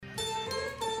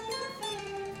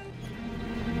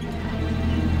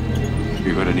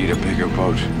You're gonna need a bigger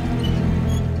boat.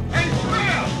 Hey,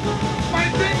 Smell! My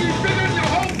dinghy's bigger than your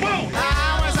whole boat!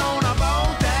 I was on a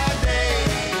boat that day.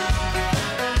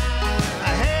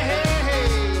 Hey, hey, hey.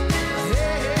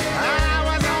 I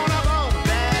was on a boat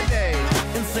that day.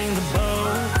 And sing the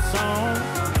boat song.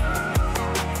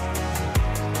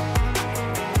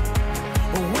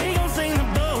 We gon' sing the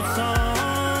boat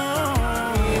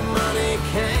song. Money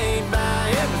can't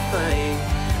buy everything.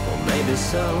 Well, maybe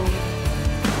so.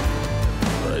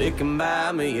 But it can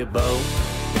buy me a boat.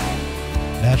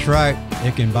 That's right.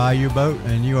 It can buy you a boat,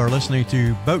 and you are listening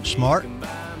to Boat Smart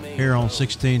here on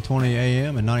 1620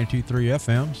 AM and 92.3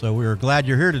 FM. So we are glad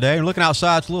you're here today. Looking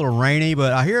outside, it's a little rainy,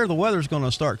 but I hear the weather's going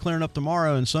to start clearing up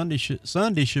tomorrow, and Sunday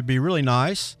should be really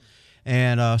nice.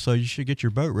 And so you should get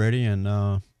your boat ready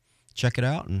and check it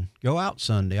out and go out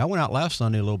Sunday. I went out last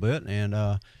Sunday a little bit, and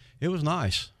it was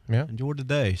nice. Yeah. Enjoyed the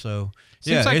day. So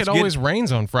Seems like it always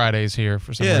rains on Fridays here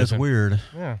for some reason. Yeah, it's weird.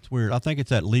 Yeah. It's weird. I think it's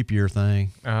that leap year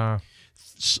thing.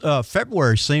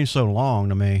 February seems so long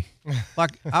to me.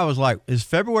 Like I was like, is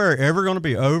February ever going to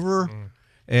be over?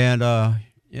 And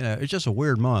it's just a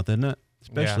weird month, isn't it?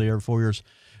 Especially every 4 years.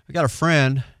 I got a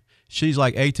friend. She's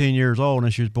like 18 years old,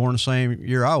 and she was born the same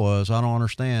year I was. I don't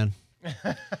understand.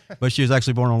 But she was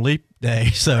actually born on leap day,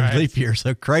 so leap year.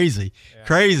 So crazy.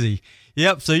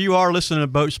 Yep, so you are listening to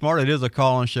Boat Smart. It is a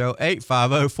call-in show.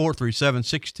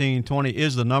 850-437-1620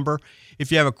 is the number.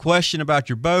 If you have a question about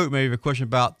your boat, maybe you have a question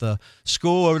about the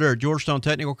school over there at Georgestone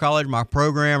Technical College, my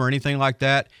program, or anything like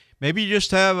that, maybe you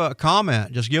just have a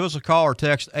comment. Just give us a call or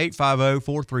text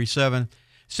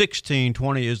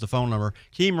 850-437-1620 is the phone number.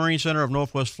 Key Marine Center of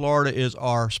Northwest Florida is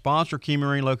our sponsor. Key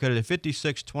Marine, located at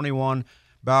 5621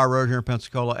 Bower Road here in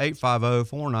Pensacola.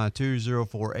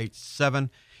 850-492-0487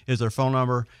 is their phone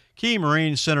number.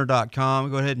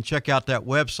 KeyMarineCenter.com. Go ahead and check out that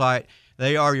website.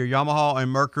 They are your Yamaha and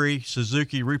Mercury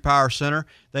Suzuki Repower Center.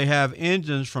 They have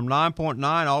engines from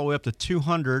 9.9 all the way up to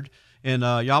 200 in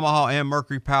Yamaha and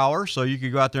Mercury power. So you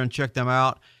can go out there and check them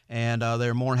out. And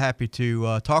they're more than happy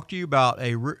to talk to you about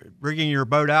rigging your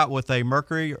boat out with a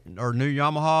Mercury or new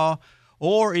Yamaha,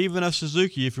 or even a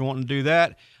Suzuki if you want to do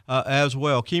that. As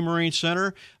well. Key Marine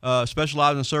Center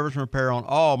specializes in service and repair on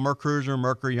all Mercruiser,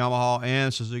 Mercury, Yamaha,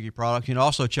 and Suzuki products. You can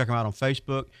also check them out on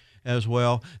Facebook as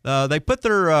well. They put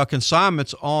their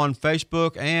consignments on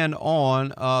Facebook and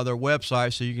on their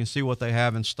website, so you can see what they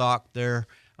have in stock there.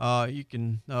 You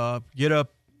can get a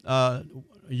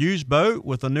used boat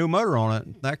with a new motor on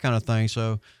it, that kind of thing.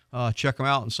 So check them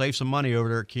out and save some money over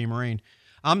there at Key Marine.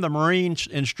 I'm the Marine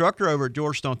instructor over at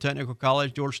Georgestone Technical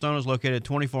College. Georgestone is located at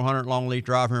 2400 Longleaf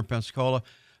Drive here in Pensacola.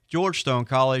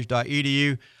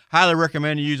 GeorgestoneCollege.edu. Highly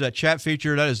recommend you use that chat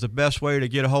feature. That is the best way to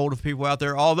get a hold of people out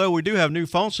there. Although we do have a new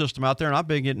phone system out there, and I've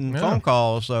been getting phone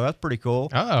calls, so that's pretty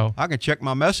cool. Uh-oh. I can check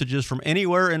my messages from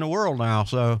anywhere in the world now,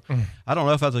 so I don't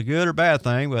know if that's a good or bad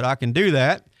thing, but I can do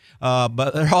that.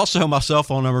 But there are also my cell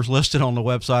phone numbers listed on the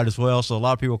website as well, so a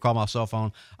lot of people call my cell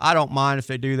phone. I don't mind if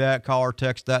they do that, call or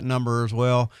text that number as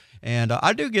well. And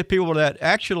I do get people that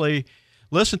actually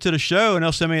listen to the show, and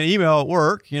they'll send me an email at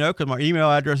work, because my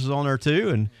email address is on there too,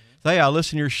 and say, hey, I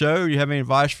listen to your show. Do you have any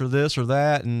advice for this or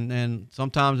that? And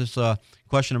sometimes it's a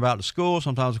question about the school,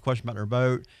 sometimes a question about their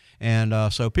boat. And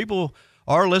so people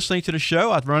are listening to the show.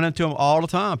 I run into them all the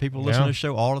time. People listen to the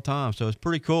show all the time, so it's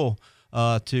pretty cool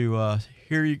to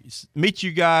meet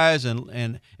you guys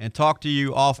and talk to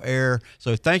you off air.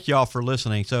 So thank y'all for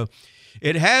listening. So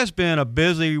it has been a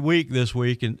busy week this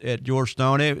week at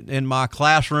Georgestone. In my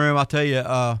classroom, I tell you,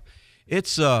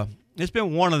 it's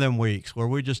been one of them weeks where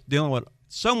we're just dealing with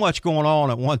so much going on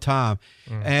at one time.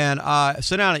 And I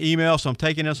sent out an email, so I'm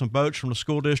taking in some boats from the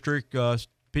school district,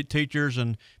 teachers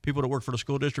and people that work for the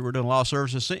school district. We're doing a lot of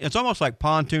services. It's almost like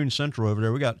pontoon central over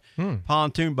there. We got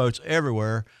pontoon boats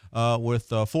everywhere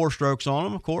with 4 strokes on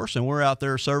them, of course, and we're out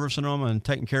there servicing them and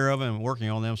taking care of them and working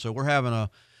on them. So we're having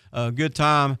a good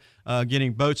time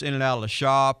getting boats in and out of the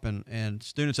shop, and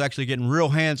students actually getting real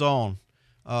hands-on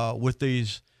with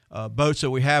these boats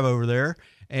that we have over there.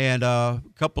 And a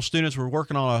couple students were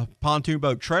working on a pontoon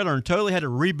boat trailer and totally had to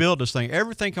rebuild this thing.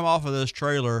 Everything come off of this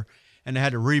trailer, and they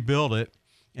had to rebuild it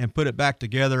and put it back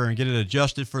together and get it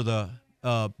adjusted for the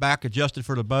back adjusted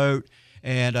for the boat.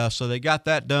 And so they got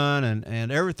that done,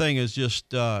 and everything is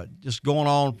just going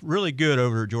on really good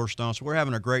over at Georgestone. So we're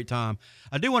having a great time.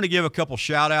 I do want to give a couple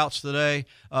shout-outs today.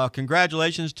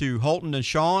 Congratulations to Holton and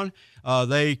Shawn.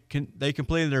 They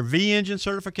completed their V-engine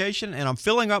certification, and I'm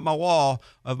filling up my wall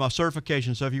of my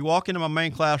certification. So if you walk into my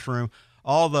main classroom,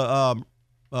 all the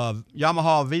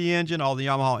Yamaha V-engine, all the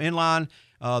Yamaha inline,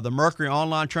 the Mercury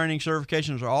online training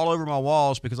certifications are all over my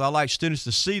walls because I like students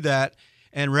to see that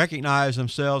and recognize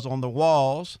themselves on the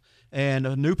walls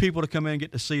and new people to come in and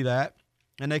get to see that,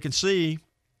 and they can see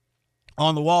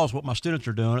on the walls what my students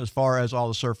are doing as far as all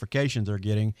the certifications they're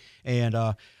getting. And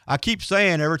I keep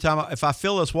saying every time, if I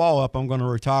fill this wall up, I'm going to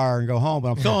retire and go home.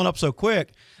 But I'm filling up so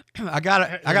quick, I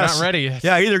got not ready.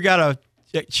 Yeah, I either got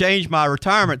to change my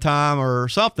retirement time or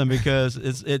something, because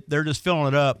they're just filling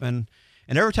it up. And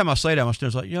every time I say that, my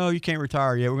students are like, you can't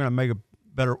retire yet. We're going to make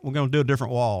we're going to do a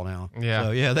different wall now. Yeah.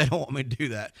 So, yeah, they don't want me to do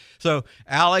that. So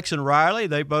Alex and Riley,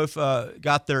 they both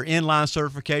got their inline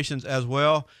certifications as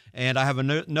well. And I have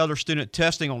another student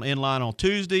testing on inline on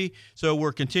Tuesday. So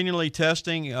we're continually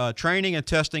testing, training and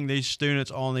testing these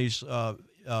students on these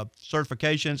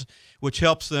certifications, which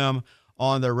helps them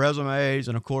on their resumes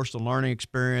and, of course, the learning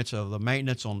experience of the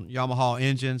maintenance on Yamaha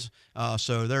engines.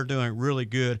 So they're doing really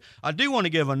good. I do want to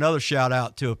give another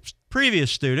shout-out to a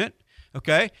previous student.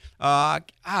 Okay.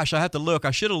 Gosh, I have to look.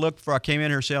 I should have looked before I came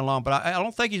in here so long, but I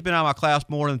don't think he's been out of my class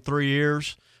more than 3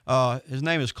 years. His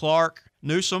name is Clark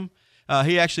Newsom.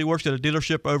 He actually works at a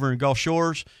dealership over in Gulf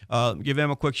Shores. Give him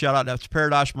a quick shout out. That's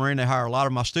Paradise Marine. They hire a lot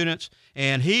of my students.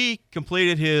 And he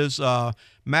completed his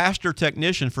master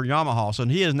technician for Yamaha. So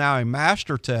he is now a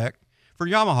master tech for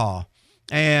Yamaha.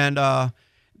 And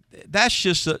that's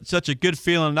just such a good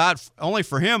feeling, not only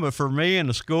for him, but for me and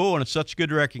the school. And it's such good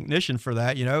recognition for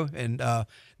that, and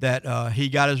that he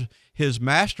got his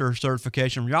master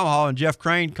certification from Yamaha. And Jeff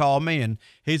Crane called me, and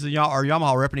he's our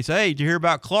Yamaha rep, and he said, "Hey, did you hear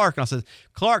about Clark?" And I said,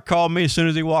 "Clark called me as soon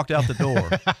as he walked out the door."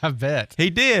 I bet. He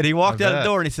did. He walked out the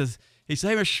door, and he says, "Hey,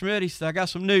 Mr. Schmitt," he said, "I got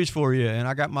some news for you." And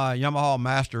I got my Yamaha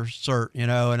master cert,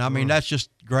 and I mean, that's just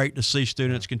great to see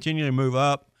students continue to move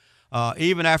up.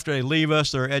 Even after they leave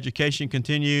us, their education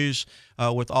continues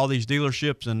with all these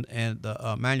dealerships and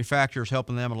the manufacturers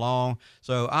helping them along.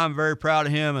 So I'm very proud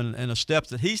of him and the steps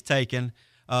that he's taken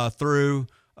through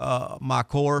my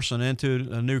course and into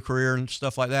a new career and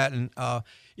stuff like that. And, a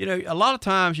lot of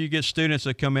times you get students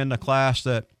that come into class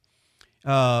that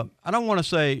I don't want to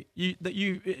say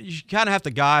you kind of have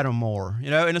to guide them more,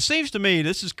 and it seems to me,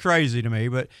 this is crazy to me,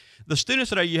 but the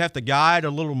students that you have to guide a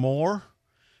little more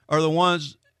are the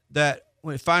ones that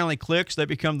when it finally clicks, they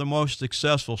become the most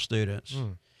successful students.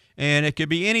 And it could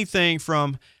be anything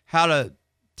from how to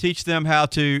teach them how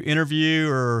to interview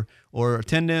or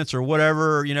attendance or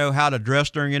whatever, how to dress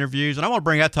during interviews. And I want to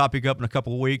bring that topic up in a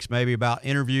couple of weeks, maybe about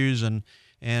interviews and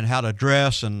how to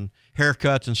dress and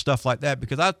haircuts and stuff like that,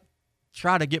 because I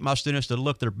try to get my students to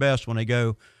look their best when they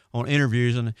go on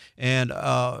interviews. And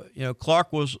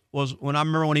Clark was when I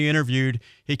remember when he interviewed,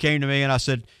 he came to me and I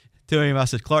said,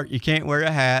 "Clark, you can't wear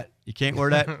a hat. You can't wear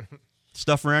that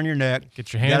stuff around your neck.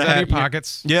 Get your hands out of your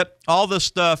pockets." Yep. All this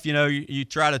stuff, you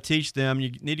try to teach them.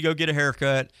 You need to go get a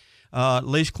haircut, at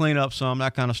least clean up some,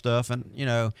 that kind of stuff. And,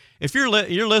 if you're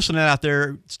listening out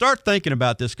there, start thinking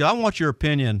about this, because I want your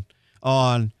opinion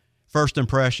on first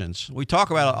impressions. We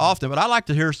talk about it often, but I like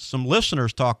to hear some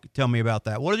listeners tell me about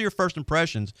that. What are your first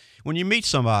impressions when you meet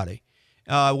somebody,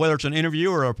 whether it's an interview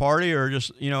or a party or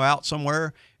just, out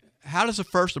somewhere? How does a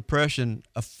first impression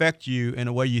affect you in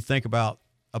the way you think about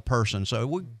a person? So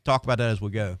we'll talk about that as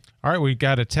we go. All right, we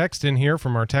got a text in here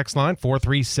from our text line,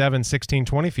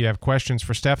 437-1620. If you have questions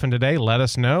for Stefan today, let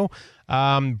us know.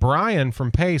 Brian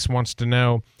from Pace wants to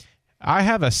know, I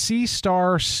have a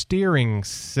C-Star steering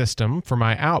system for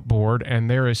my outboard,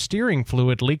 and there is steering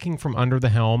fluid leaking from under the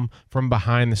helm from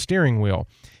behind the steering wheel.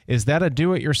 Is that a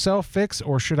do-it-yourself fix,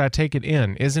 or should I take it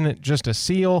in? Isn't it just a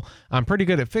seal? I'm pretty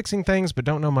good at fixing things, but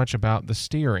don't know much about the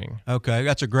steering. Okay,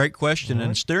 that's a great question.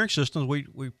 And steering systems,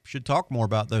 we should talk more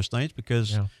about those things,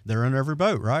 because they're in every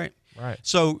boat, right? Right.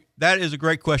 So that is a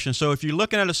great question. So if you're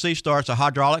looking at a C-Star, it's a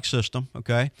hydraulic system,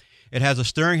 okay? It has a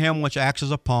steering helm which acts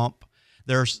as a pump.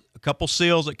 There's a couple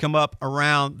seals that come up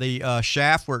around the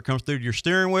shaft where it comes through to your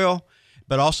steering wheel.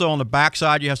 But also on the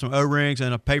backside, you have some O-rings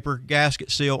and a paper gasket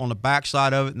seal on the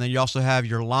backside of it. And then you also have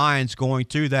your lines going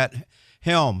to that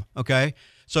helm,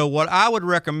 So what I would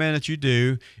recommend that you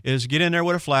do is get in there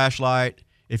with a flashlight,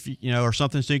 if or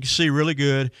something so you can see really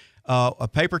good, a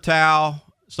paper towel,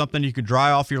 something you can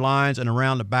dry off your lines and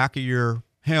around the back of your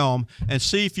helm, and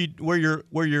see where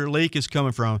your leak is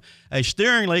coming from. A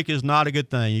steering leak is not a good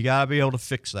thing. You got to be able to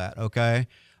fix that, okay?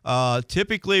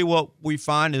 Typically what we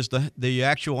find is the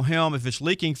actual helm, if it's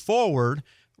leaking forward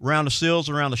around the seals,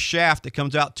 around the shaft that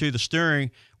comes out to the steering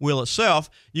wheel itself,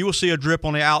 you will see a drip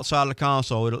on the outside of the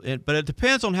console. But it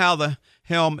depends on how the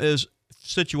helm is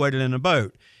situated in the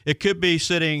boat. It could be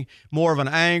sitting more of an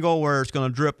angle where it's going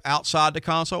to drip outside the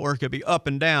console, or it could be up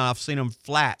and down. I've seen them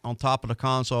flat on top of the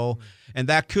console, and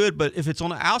that could, but if it's on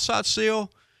the outside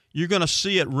seal, you're going to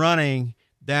see it running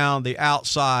down the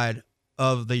outside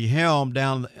of the helm,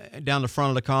 down the front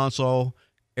of the console,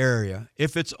 area.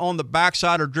 If it's on the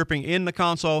backside or dripping in the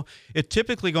console, it's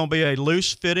typically going to be a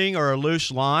loose fitting or a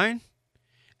loose line,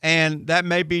 and that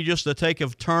may be just the take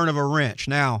of turn of a wrench.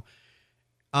 Now,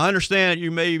 I understand that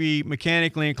you may be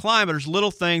mechanically inclined, but there's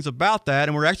little things about that,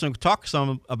 and we're actually going to talk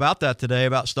some about that today,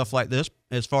 about stuff like this,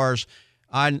 as far as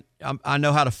I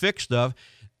know how to fix stuff.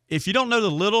 If you don't know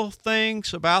the little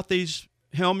things about these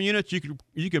helm units,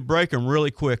 you could break them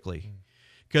really quickly,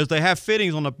 because they have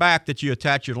fittings on the back that you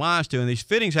attach your lines to, and these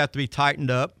fittings have to be tightened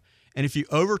up, and if you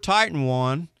over-tighten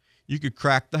one, you could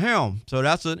crack the helm. So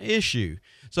that's an issue.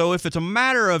 So if it's a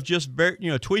matter of just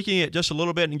tweaking it just a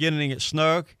little bit and getting it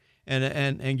snug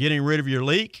and getting rid of your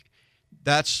leak,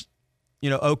 that's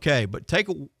okay. But take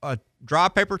a dry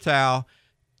paper towel,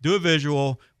 do a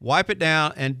visual, wipe it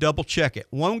down, and double check it.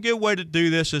 One good way to do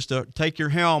this is to take your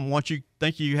helm once you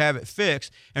think you have it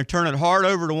fixed and turn it hard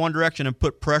over to one direction and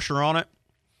put pressure on it,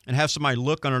 and have somebody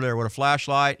look under there with a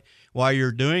flashlight while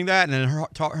you're doing that, and then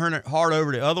turn it hard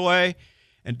over the other way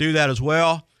and do that as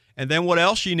well. And then what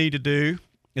else you need to do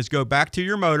is go back to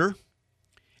your motor,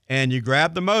 and you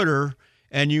grab the motor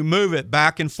and you move it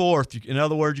back and forth. In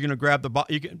other words, you're going to grab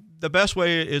the best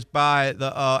way is by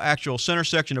the actual center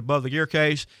section above the gear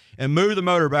case, and move the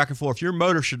motor back and forth. Your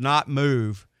motor should not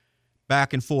move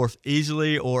back and forth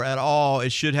easily or at all.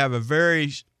 It should have a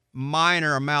very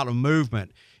minor amount of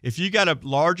movement. If you got a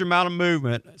large amount of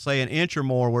movement, say an inch or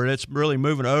more, where it's really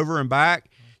moving over and back,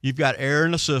 you've got air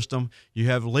in the system. You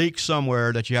have leaks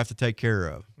somewhere that you have to take care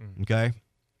of. Okay?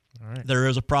 All right. There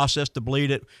is a process to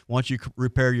bleed it once you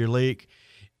repair your leak.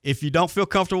 If you don't feel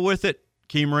comfortable with it,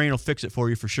 Key Marine will fix it for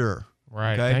you for sure.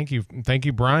 Right. Okay? Thank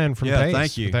you, Brian from Pace.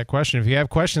 Thank you. With that question. If you have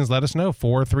questions, let us know.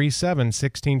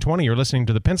 437-1620. You're listening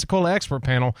to the Pensacola Expert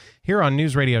Panel here on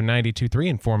News Radio 92.3,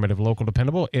 informative, local,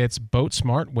 dependable. It's Boat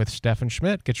Smart with Stefan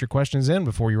Schmitt. Get your questions in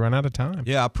before you run out of time.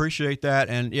 Yeah, I appreciate that.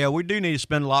 And, we do need to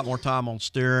spend a lot more time on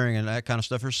steering and that kind of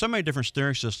stuff. There's so many different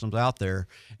steering systems out there,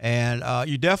 and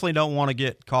you definitely don't want to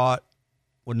get caught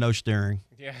with no steering.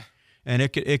 Yeah. And it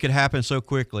could happen so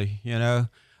quickly,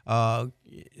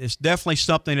 It's definitely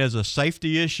something as a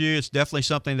safety issue. It's definitely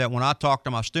something that when I talk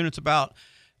to my students about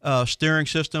steering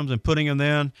systems and putting them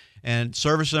in and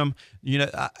service them,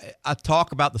 I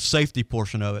talk about the safety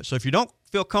portion of it. So if you don't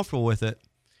feel comfortable with it,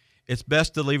 it's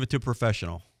best to leave it to a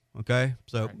professional. Okay.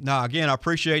 So now again, I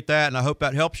appreciate that, and I hope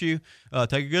that helps you.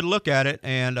 Take a good look at it,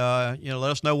 and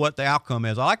let us know what the outcome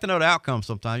is. I like to know the outcome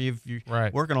sometimes. If you're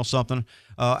working on something,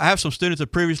 I have some students that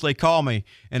previously call me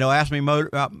and they'll ask me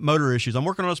about motor issues. I'm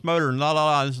working on this motor, and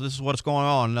this is what's going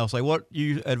on, and they'll say, "What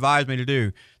you advise me to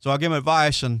do?" So I give them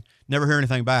advice and never hear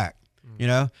anything back.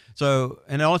 So,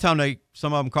 and the only time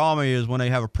some of them call me is when they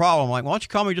have a problem. I'm like, why don't you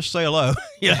call me, just say hello?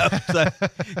 So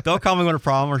don't call me with a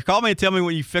problem, or call me and tell me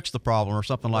when you fixed the problem or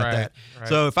something like that. Right.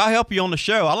 So if I help you on the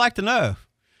show, I like to know.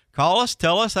 Call us,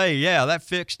 tell us, hey, yeah, that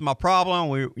fixed my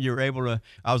problem.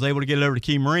 I was able to get it over to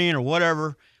Key Marine or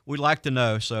whatever. We'd like to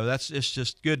know. So it's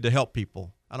just good to help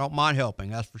people. I don't mind helping,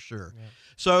 that's for sure. Yeah.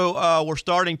 So we're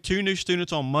starting 2 new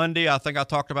students on Monday. I think I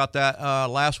talked about that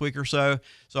last week or so.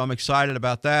 So I'm excited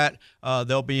about that.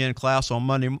 They'll be in class on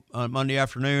Monday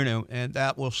afternoon, and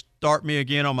that will start me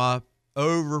again on my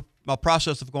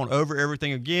process of going over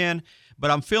everything again. But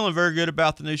I'm feeling very good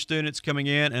about the new students coming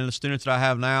in and the students that I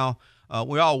have now.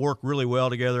 We all work really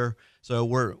well together, so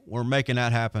we're making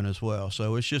that happen as well.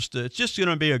 So it's just going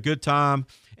to be a good time.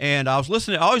 And I always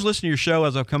listen to your show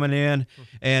as I'm coming in,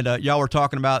 and y'all were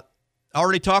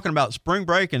already talking about spring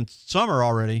break and summer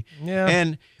already. Yeah.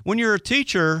 And when you're a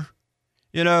teacher,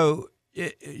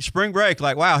 spring break,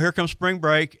 like, wow, here comes spring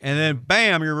break, and then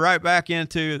bam, you're right back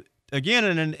into again.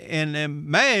 And in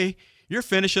May, you're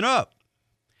finishing up,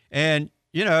 and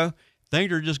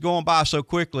things are just going by so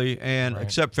quickly, and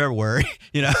except February,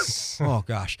 oh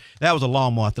gosh, that was a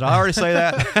long month. Did I already say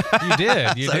that? You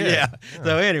did. You did. Yeah.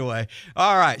 So anyway,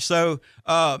 all right. So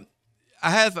I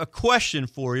have a question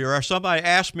for you, or somebody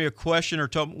asked me a question, or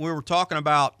we were talking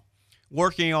about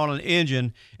working on an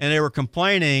engine, and they were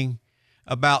complaining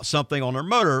about something on their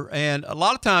motor. And a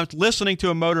lot of times listening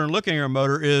to a motor and looking at a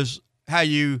motor is how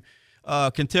you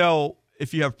can tell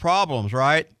if you have problems,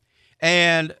 right?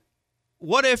 And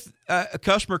what if a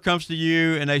customer comes to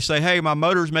you and they say, hey, my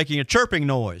motor's making a chirping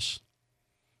noise,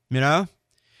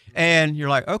 And you're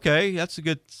like, okay, that's a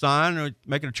good sign. Or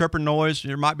making a chirping noise.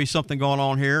 There might be something going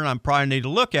on here, and I probably need to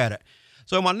look at it.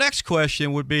 So my next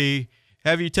question would be,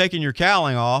 have you taken your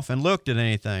cowling off and looked at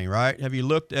anything, right? Have you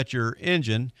looked at your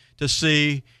engine to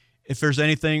see if there's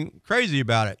anything crazy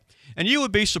about it? And you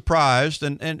would be surprised,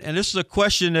 and this is a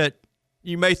question that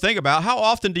you may think about. How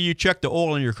often do you check the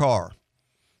oil in your car?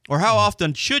 Or how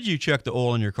often should you check the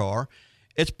oil in your car?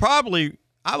 It's probably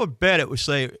I would bet it would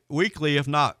say weekly, if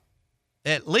not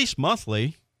at least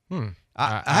monthly.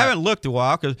 I haven't looked a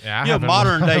while because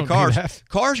modern day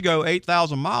cars go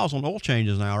 8,000 miles on oil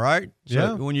changes now, right?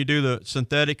 So when you do the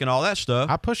synthetic and all that stuff,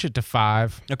 I push it to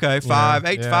 5. Okay, 5 to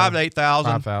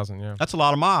 8,000. 5,000, yeah. That's a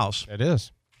lot of miles. It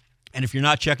is. And if you're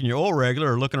not checking your oil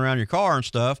regular or looking around your car and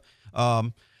stuff,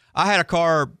 I had a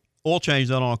car oil change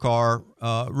done on a car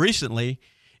recently,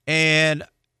 and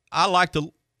I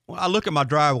look at my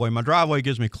driveway. My driveway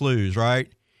gives me clues, right?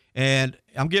 And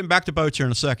I'm getting back to boats here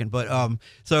in a second, but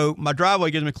so my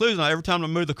driveway gives me clues, and every time I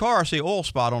move the car, I see an oil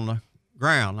spot on the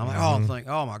ground. I'm like,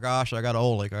 oh my gosh, I got an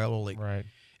oil leak. Right.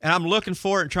 And I'm looking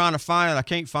for it and trying to find it. I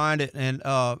can't find it, and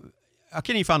I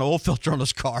can't even find the oil filter on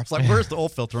this car. It's like, where's the oil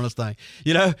filter on this thing?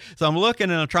 So I'm looking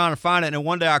and I'm trying to find it. And then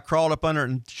one day I crawled up under it,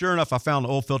 and sure enough, I found the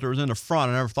oil filter. It was in the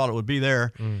front. I never thought it would be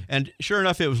there. And sure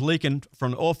enough, it was leaking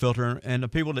from the oil filter. And the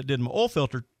people that did my oil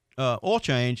filter oil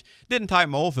change didn't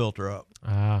tighten my oil filter up.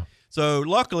 So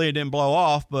luckily it didn't blow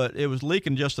off, but it was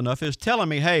leaking just enough. It was telling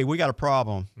me, hey, we got a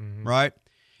problem, right?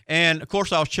 And of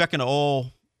course, I was checking the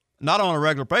oil, not on a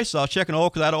regular basis. I was checking oil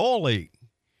because I had an oil leak,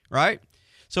 right?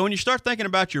 So when you start thinking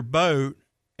about your boat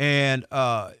and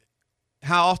how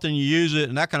often you use it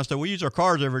and that kind of stuff, we use our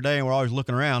cars every day and we're always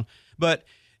looking around. But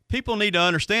people need to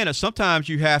understand that sometimes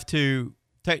you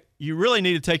really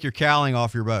need to take your cowling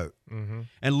off your boat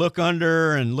and look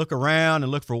under and look around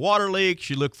and look for water leaks.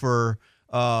 You look for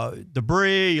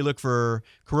debris, you look for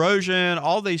corrosion,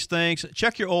 all these things.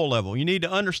 Check your oil level. You need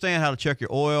to understand how to check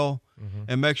your oil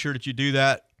and make sure that you do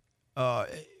that.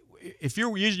 If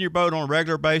you're using your boat on a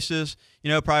regular basis,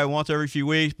 probably once every few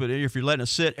weeks, but if you're letting it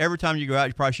sit, every time you go out,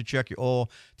 you probably should check your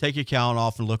oil, take your cowling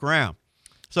off, and look around.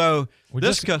 So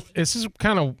this is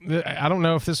kind of, I don't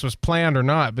know if this was planned or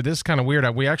not, but this is kind of weird.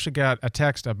 We actually got a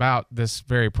text about this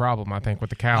very problem, I think, with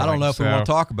the cowling. I don't know if we want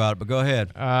to talk about it, but go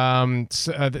ahead.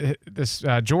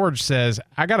 George says,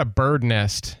 I got a bird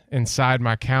nest inside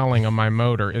my cowling on my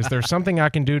motor. Is there something I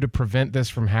can do to prevent this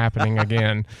from happening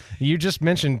again? You just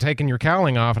mentioned taking your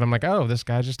cowling off, and I'm like, oh, this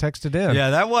guy just texted in.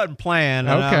 Yeah, that wasn't planned.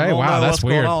 Okay, wow, that's what's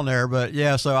weird. Going on there, but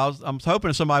yeah, so I'm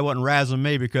hoping somebody wasn't razzing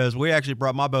me because we actually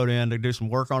brought my boat in to do some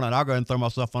work on it. And I'll go ahead and throw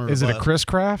myself under the bus. Is it a Chris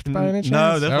Craft by any chance?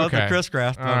 No, this wasn't a Chris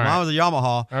Craft. Mine was a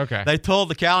Yamaha. Okay. They pulled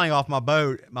the cowling off my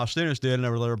boat. My students did, and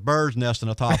there were birds nesting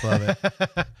on top of it.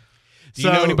 Do you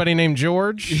know anybody named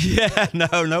George? Yeah,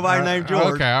 no, nobody named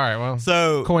George. Okay, all right, well,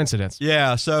 so coincidence.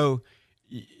 Yeah, so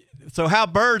how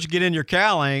birds get in your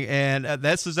cowling, and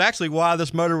this is actually why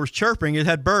this motor was chirping. It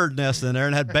had bird nests in there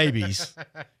and had babies,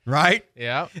 right?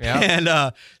 Yeah. And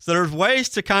so there's ways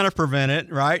to kind of prevent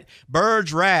it, right?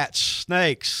 Birds, rats,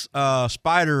 snakes,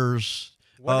 spiders.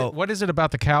 What is it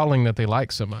about the cowling that they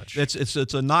like so much?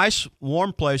 It's a nice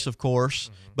warm place, of course,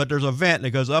 but there's a vent that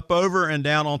goes up, over, and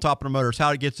down on top of the motor. It's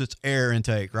how it gets its air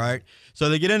intake, right? So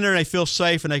they get in there and they feel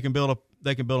safe, and they can build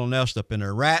a nest up in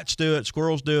there. Rats do it,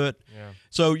 squirrels do it. Yeah.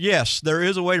 So yes, there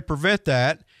is a way to prevent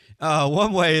that.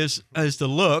 One way is to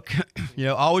look,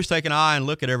 always take an eye and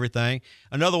look at everything.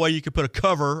 Another way, you could put a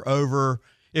cover over.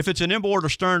 If it's an inboard or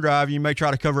stern drive, you may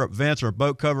try to cover up vents or a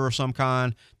boat cover of some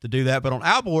kind to do that. But on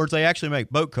outboards, they actually make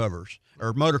boat covers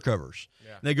or motor covers.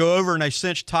 Yeah. They go over and they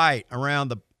cinch tight around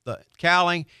the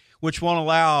cowling, which won't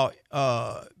allow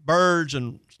birds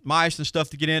and mice and stuff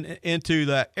to get into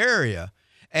that area.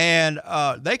 And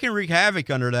they can wreak havoc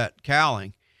under that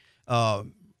cowling.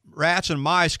 Rats and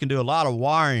mice can do a lot of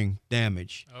wiring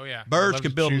damage. Oh, yeah. Birds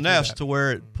can build a nest to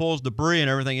where it pulls debris and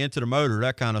everything into the motor,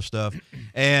 that kind of stuff.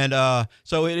 And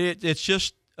so it's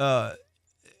just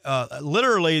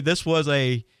literally this was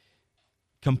a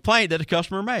complaint that the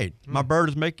customer made. My bird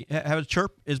is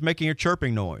making a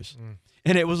chirping noise.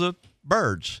 And it was a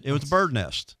bird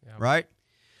nest, yeah. Right?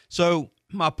 So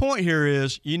my point here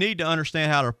is you need to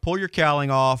understand how to pull your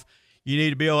cowling off. You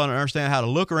need to be able to understand how to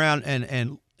look around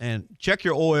and check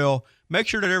your oil, make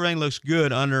sure that everything looks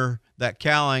good under that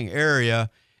cowling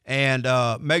area, and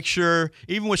make sure,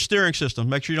 even with steering systems,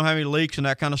 make sure you don't have any leaks and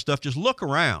that kind of stuff. Just look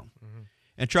around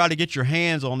and try to get your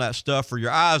hands on that stuff or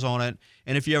your eyes on it.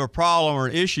 And if you have a problem or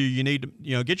an issue, you need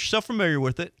to get yourself familiar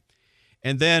with it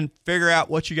and then figure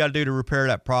out what you got to do to repair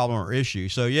that problem or issue.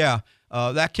 So, yeah,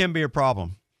 that can be a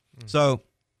problem. So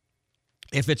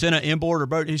if it's in an inboard or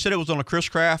boat, he said it was on a Chris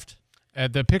Craft.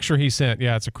 The picture he sent,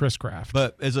 yeah, it's a Chris Craft.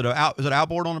 But is it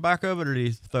outboard on the back of it, or did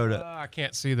he throw it? I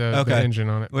can't see the engine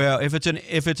on it. Well, if it's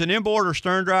an inboard or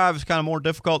stern drive, it's kind of more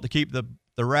difficult to keep the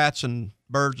rats and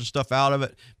birds and stuff out of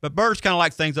it. But birds kind of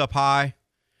like things up high,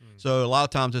 so a lot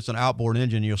of times it's an outboard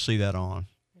engine. You'll see that on.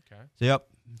 Okay. Yep.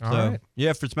 All right.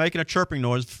 Yeah, if it's making a chirping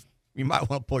noise, you might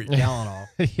want to pull your gallon off.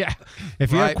 Yeah.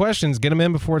 If you have questions, get them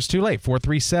in before it's too late.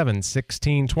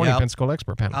 437-1620, Pensacola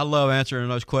Expert Panel. I love answering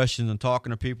those questions and talking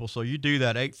to people. So you do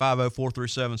that.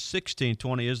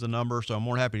 850-437-1620 is the number. So I'm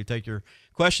more than happy to take your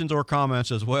questions or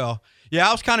comments as well. Yeah,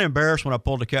 I was kind of embarrassed when I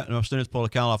pulled my students pulled the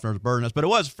gallon off and there was a bird nest, but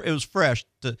it was fresh.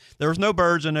 There was no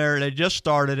birds in there. They just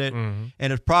started it, and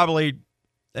they probably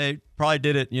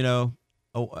did it,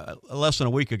 less than a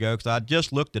week ago because I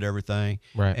just looked at everything,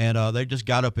 right? And they just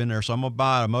got up in there. So I'm gonna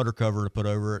buy a motor cover to put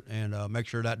over it and make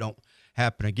sure that don't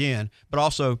happen again. But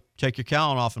also take your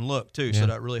cowling off and look too, so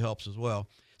that really helps as well.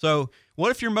 So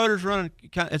what if your motor's running?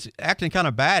 It's acting kind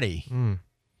of batty.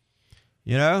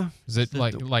 Is it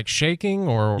like shaking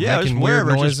or making weird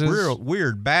noises? Just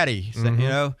weird batty.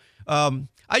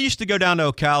 I used to go down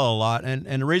to Ocala a lot, and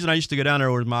the reason I used to go down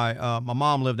there was my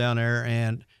mom lived down there,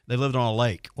 and they lived on a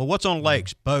lake. Well, what's on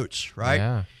lakes? Boats, right?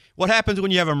 Yeah. What happens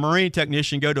when you have a marine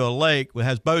technician go to a lake that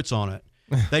has boats on it?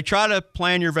 They try to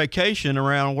plan your vacation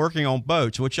around working on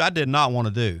boats, which I did not want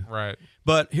to do. Right.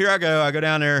 But here I go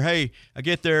down there. Hey, I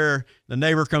get there. The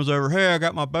neighbor comes over. Hey, I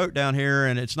got my boat down here,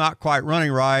 and it's not quite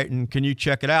running right, and can you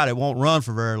check it out? It won't run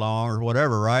for very long or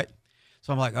whatever, right?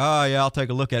 So I'm like, oh, yeah, I'll take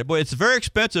a look at it. But it's very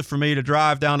expensive for me to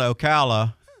drive down to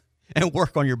Ocala and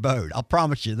work on your boat. I'll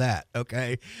promise you that,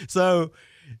 okay? So,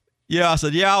 yeah, I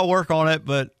said, yeah, I'll work on it,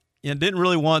 but didn't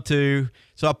really want to.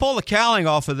 So I pulled the cowling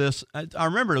off of this. I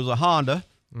remember it was a Honda,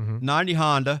 90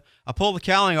 Honda. I pulled the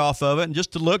cowling off of it, and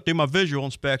just to look, do my visual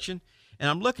inspection. And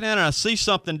I'm looking at it, and I see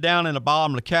something down in the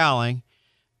bottom of the cowling,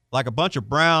 like a bunch of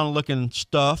brown-looking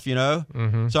stuff, So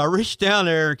I reached down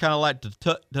there and kind of like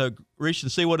to reach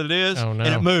and see what it is, and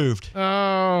it moved.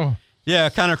 Oh. Yeah,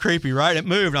 kind of creepy, right? It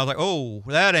moved, and I was like, oh,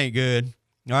 that ain't good.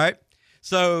 All right?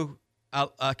 So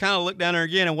I kind of look down there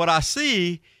again, and what I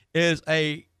see is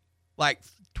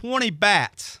 20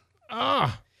 bats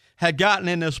had gotten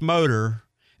in this motor,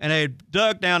 and they had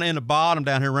dug down in the bottom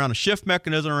down here around the shift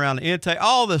mechanism, around the intake,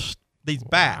 all these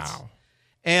bats. Wow.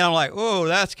 And I'm like, oh,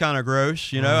 that's kind of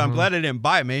gross. I'm glad they didn't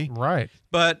bite me. Right.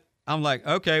 But I'm like,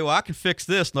 okay, well, I can fix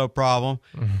this, no problem.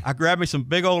 I grabbed me some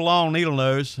big old long needle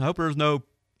nose. I hope there's no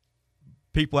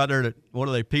people out there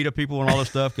PETA people and all this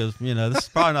stuff, because, this is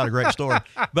probably not a great story.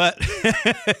 But,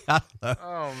 I don't know.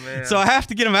 Oh, man. So I have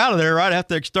to get them out of there, right? I have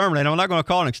to exterminate them. I'm not going to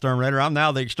call an exterminator. I'm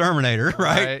now the exterminator,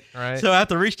 right? Right. So I have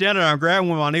to reach down there, and I'm grabbing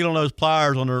one of my needle nose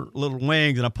pliers on their little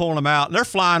wings, and I'm pulling them out. And they're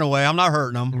flying away. I'm not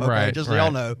hurting them, okay? Right, Just so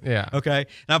y'all know. Yeah. Okay?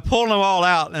 And I'm pulling them all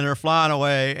out, and they're flying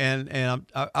away, and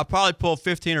I probably pulled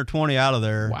 15 or 20 out of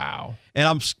there. Wow. And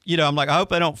I'm like, I hope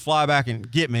they don't fly back and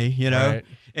get me, Right.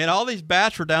 And all these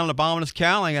bats were down in the bottom of this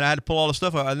cowling, and I had to pull all the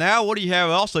stuff out. And now what do you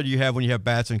have when you have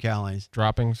bats and cowlings?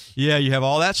 Droppings. Yeah, you have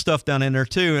all that stuff down in there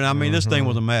too. And I mean, this thing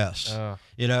was a mess,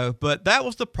 but that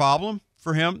was the problem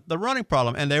for him, the running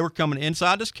problem. And they were coming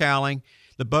inside this cowling.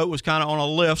 The boat was kind of on a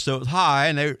lift, so it was high,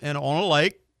 and on a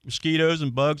lake, mosquitoes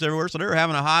and bugs everywhere. So they were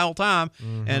having a high old time.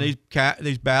 And these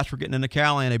bats were getting in the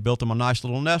cowling, and they built them a nice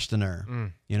little nest in there,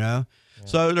 Yeah.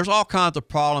 So there's all kinds of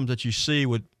problems that you see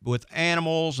with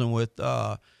animals and with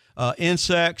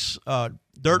insects.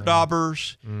 Dirt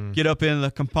daubers get up in the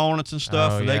components and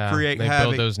stuff, and they create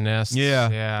havoc. Build those nests.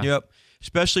 Yeah. Yep.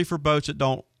 Especially for boats that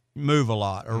don't move a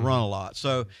lot or run a lot.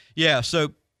 So,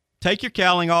 so take your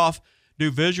cowling off, do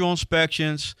visual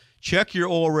inspections, check your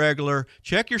oil regular,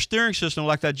 check your steering system.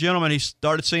 Like that gentleman, he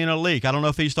started seeing a leak. I don't know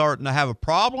if he's starting to have a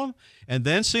problem and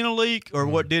then seen a leak, or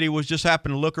what did he was just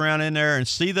happen to look around in there and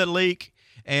see that leak,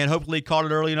 and hopefully he caught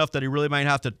it early enough that he really might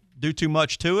have to do too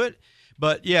much to it.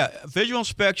 But, visual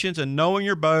inspections and knowing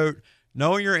your boat,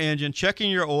 knowing your engine, checking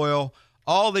your oil,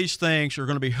 all these things are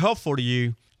going to be helpful to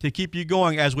you to keep you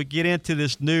going as we get into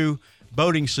this new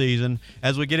boating season,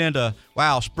 as we get into,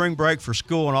 spring break for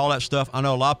school and all that stuff. I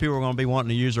know a lot of people are going to be wanting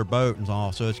to use their boat and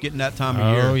all, so it's getting that time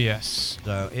of year. Oh, yes.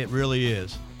 So it really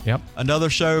is. Yep.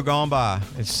 Another show gone by.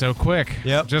 It's so quick.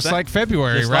 Yep. Just like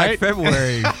February, just right? Like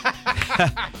February.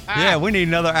 Yeah, we need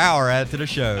another hour added to the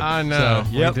show. I know.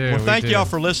 So, yep. We do. Well, thank y'all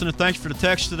for listening. Thanks for the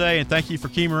text today, and thank you for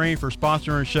Key Marine for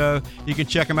sponsoring the show. You can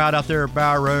check them out there at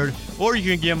Bower Road, or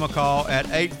you can give them a call at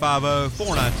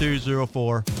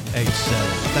 850-492-0487.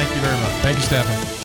 Thank you very much. Thank you, Stefan.